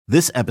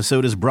This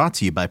episode is brought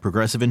to you by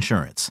Progressive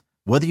Insurance.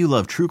 Whether you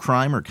love true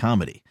crime or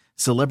comedy,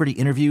 celebrity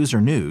interviews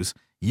or news,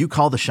 you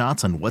call the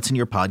shots on what's in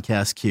your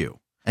podcast queue.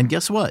 And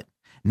guess what?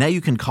 Now you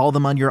can call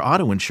them on your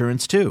auto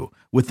insurance too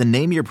with the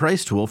Name Your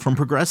Price tool from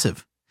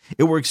Progressive.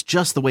 It works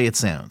just the way it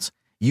sounds.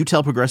 You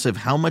tell Progressive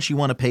how much you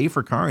want to pay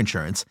for car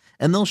insurance,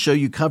 and they'll show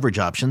you coverage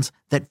options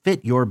that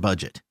fit your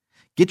budget.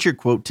 Get your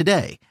quote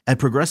today at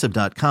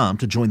Progressive.com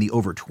to join the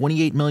over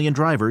 28 million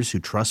drivers who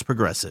trust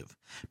Progressive.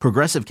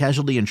 Progressive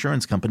Casualty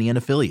Insurance Company and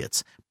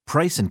Affiliates.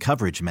 Price and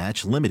coverage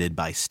match limited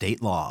by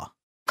state law.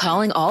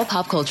 Calling all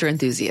pop culture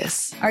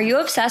enthusiasts. Are you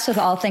obsessed with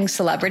all things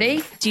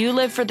celebrity? Do you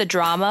live for the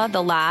drama,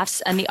 the laughs,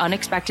 and the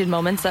unexpected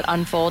moments that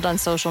unfold on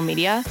social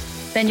media?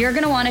 Then you're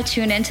going to want to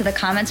tune in to the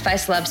Comments by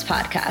Celebs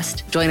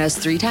podcast. Join us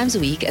 3 times a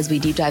week as we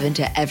deep dive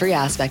into every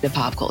aspect of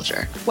pop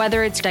culture.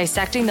 Whether it's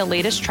dissecting the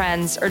latest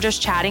trends or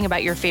just chatting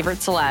about your favorite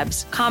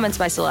celebs, Comments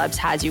by Celebs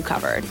has you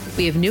covered.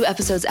 We have new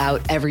episodes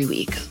out every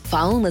week.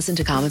 Follow and listen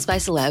to Comments by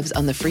Celebs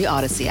on the free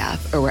Odyssey app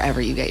or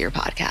wherever you get your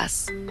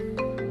podcasts.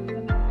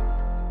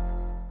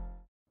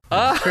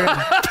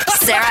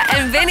 Sarah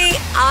and Vinny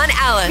on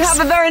Alice.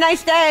 Have a very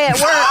nice day at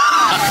work.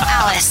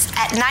 Alice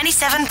at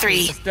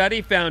 97.3.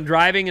 Study found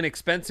driving an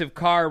expensive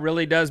car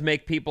really does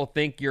make people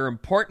think you're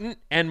important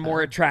and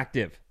more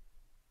attractive.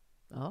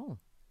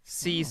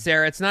 See,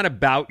 Sarah, it's not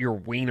about your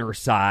wiener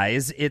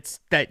size.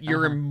 It's that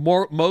you're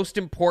most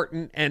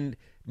important and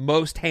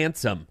most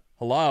handsome.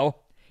 Hello?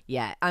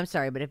 Yeah, I'm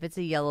sorry, but if it's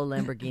a yellow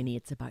Lamborghini,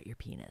 it's about your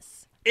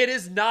penis. It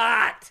is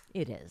not.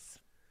 It is.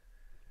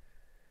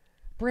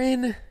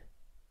 Bryn,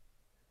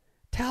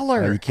 tell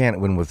her. You can't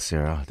win with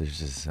Sarah.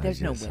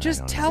 There's no win.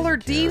 Just tell her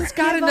Dean's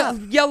got Give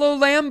a yellow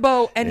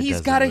Lambo and It he's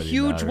doesn't got a really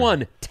huge matter.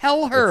 one.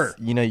 Tell her.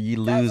 You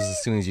lose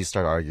as soon as you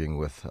start arguing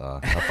with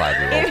a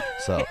 5-year-old.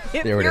 So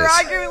If there it you're is.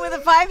 arguing with a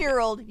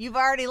 5-year-old, you've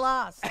already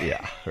lost.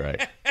 Yeah,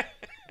 right.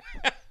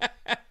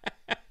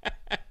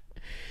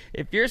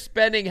 If you're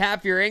spending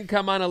half your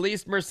income on a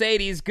leased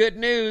Mercedes, good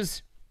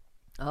news.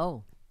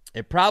 Oh.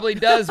 It probably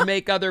does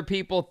make other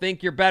people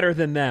think you're better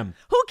than them.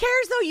 Who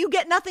cares, though? You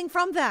get nothing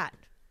from that.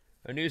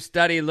 A new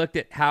study looked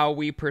at how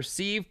we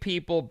perceive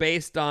people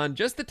based on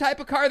just the type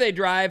of car they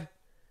drive.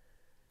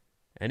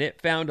 And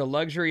it found a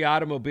luxury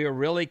automobile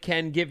really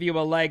can give you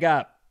a leg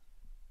up.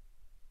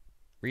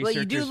 Well,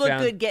 you do look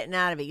found- good getting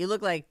out of it. You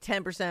look like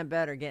 10%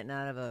 better getting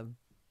out of a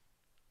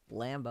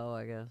Lambo,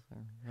 I guess,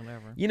 or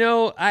whatever. You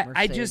know, I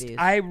Mercedes.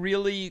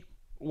 really,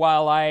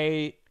 while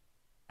I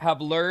have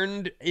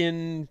learned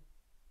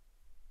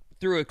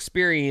through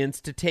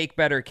experience to take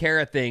better care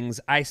of things,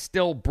 I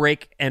still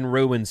break and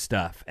ruin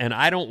stuff. And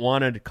I don't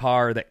want a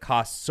car that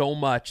costs so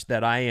much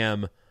that I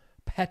am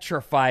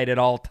petrified at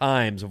all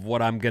times of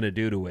what I'm going to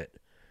do to it.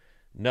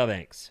 No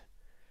thanks.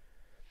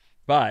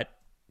 But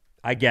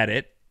I get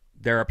it.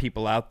 There are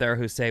people out there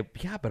who say,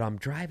 yeah, but I'm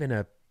driving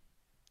a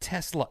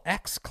Tesla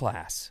X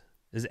Class.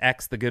 Is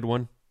X the good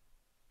one?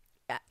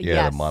 Yeah,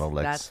 Yes, the Model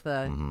X. That's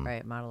the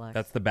right Model X.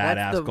 That's the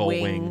badass the gull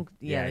wing.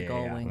 Yeah, the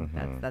gull wing.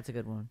 Mhm. That's a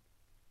good one.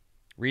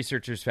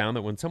 Researchers found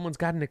that when someone's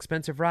got an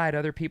expensive ride,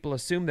 other people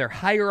assume they're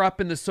higher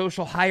up in the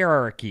social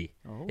hierarchy.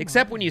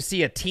 Except when you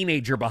see a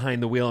teenager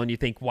behind the wheel and you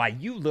think, why,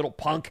 you little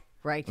punk.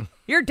 Right.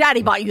 Your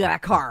daddy bought you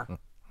that car.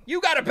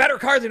 You got a better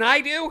car than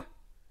I do?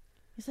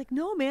 He's like,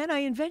 no, man, I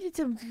invented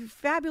some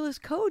fabulous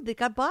code that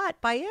got bought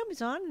by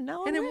Amazon, and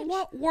now I'm And in rich.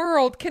 what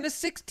world can a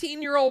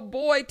 16-year-old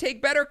boy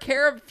take better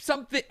care of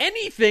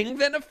anything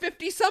than a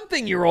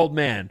 50-something-year-old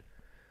man?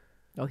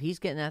 Oh, he's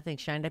getting that thing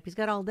shined up. He's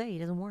got all day. He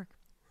doesn't work.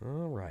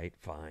 All right,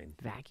 fine.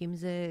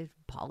 Vacuums it,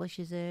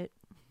 polishes it,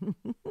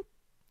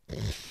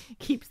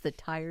 keeps the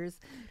tires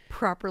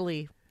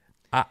properly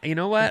You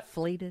know what?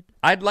 inflated.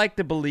 I'd like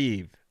to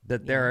believe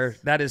that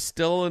that is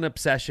still an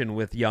obsession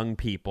with young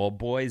people,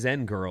 boys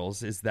and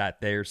girls, is that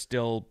they're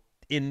still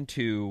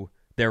into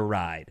their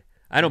ride.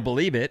 I don't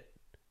believe it.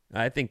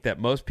 I think that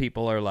most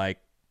people are like,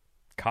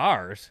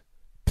 cars?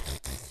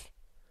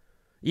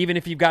 Even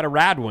if you've got a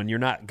rad one, you're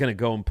not going to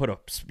go and put a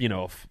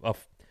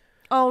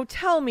Oh,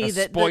 tell me A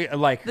that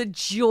spoil- the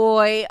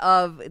joy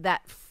of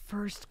that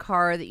first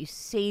car that you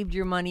saved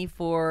your money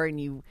for and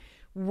you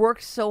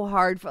worked so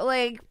hard for.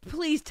 Like,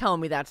 please tell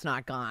me that's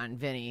not gone,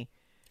 Vinny.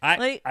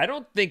 I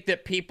don't think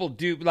that people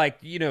do, like,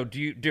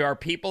 are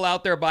people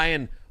out there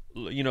buying,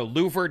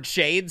 louvered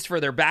shades for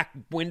their back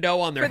window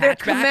on their For their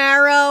hatchback?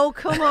 Camaro,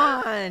 come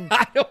on.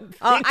 I don't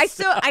think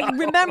I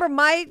remember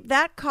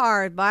that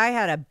car. I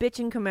had a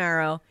bitchin'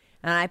 Camaro,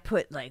 and I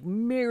put like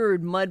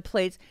mirrored mud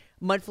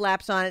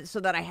flaps on it so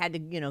that I had to,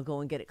 go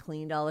and get it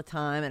cleaned all the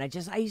time. And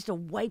I used to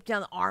wipe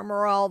down the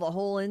Armor All, the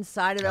whole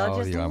inside of it. I Oh,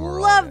 just the Armor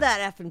All, love yeah.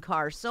 that effing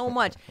car so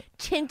much.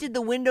 Tinted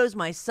the windows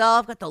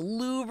myself, got the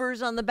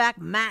louvers on the back,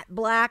 matte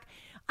black.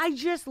 I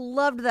just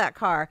loved that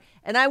car.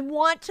 And I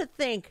want to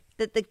think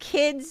that the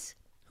kids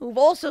who've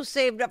also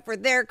saved up for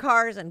their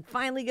cars and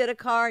finally get a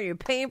car, you're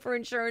paying for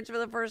insurance for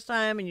the first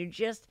time, and you're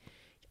just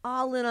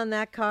all in on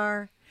that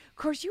car. Of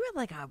course, you had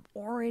like a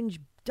orange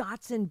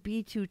Datsun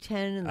B210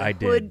 and the I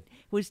did. hood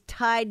was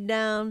tied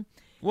down.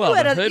 Well,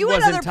 had the other- hood you had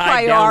wasn't other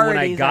tied down when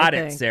I priorities, got I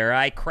it, think. Sarah.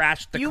 I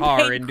crashed the You car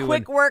made into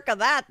quick work of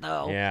that,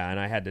 though. Yeah, and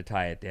I had to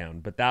tie it down.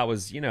 But that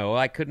was,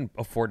 I couldn't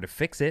afford to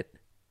fix it.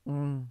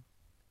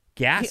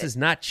 Gas is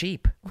not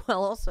cheap.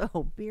 Well,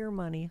 also beer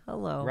money.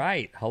 Hello.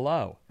 Right.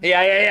 Hello.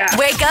 Yeah.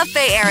 Wake up,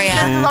 Bay Area.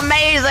 This is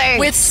amazing.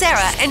 With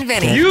Sarah and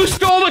Vinny. You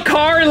stole the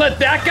car and let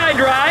that guy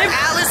drive?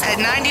 Alice at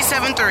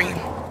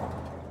 97.3.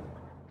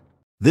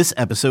 This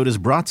episode is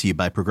brought to you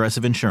by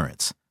Progressive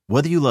Insurance.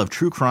 Whether you love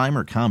true crime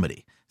or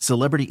comedy,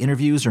 celebrity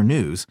interviews or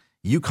news,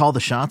 you call the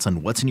shots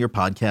on what's in your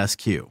podcast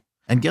queue.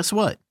 And guess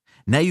what?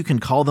 Now you can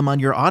call them on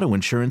your auto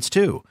insurance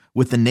too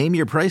with the Name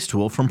Your Price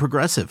tool from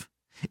Progressive.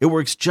 It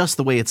works just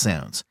the way it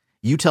sounds.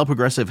 You tell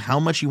Progressive how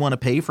much you want to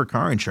pay for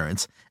car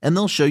insurance, and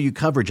they'll show you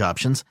coverage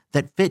options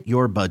that fit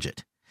your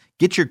budget.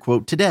 Get your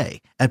quote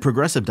today at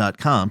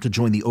Progressive.com to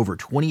join the over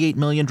 28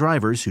 million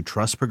drivers who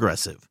trust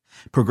Progressive.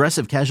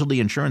 Progressive Casualty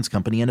Insurance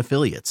Company and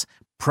Affiliates.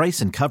 Price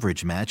and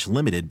coverage match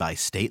limited by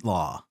state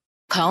law.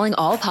 Calling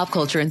all pop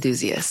culture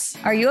enthusiasts.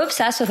 Are you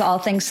obsessed with all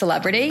things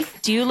celebrity?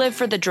 Do you live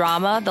for the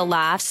drama, the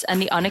laughs,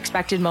 and the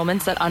unexpected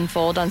moments that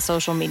unfold on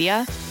social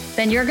media?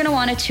 Then you're going to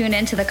want to tune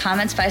in to the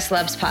Comments by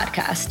Celebs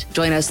podcast.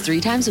 Join us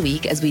 3 times a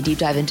week as we deep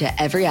dive into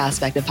every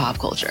aspect of pop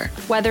culture.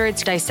 Whether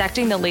it's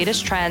dissecting the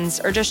latest trends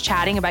or just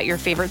chatting about your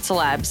favorite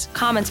celebs,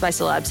 Comments by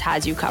Celebs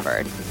has you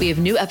covered. We have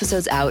new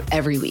episodes out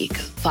every week.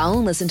 Follow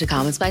and listen to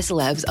Comments by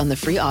Celebs on the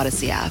free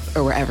Odyssey app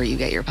or wherever you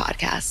get your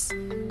podcasts.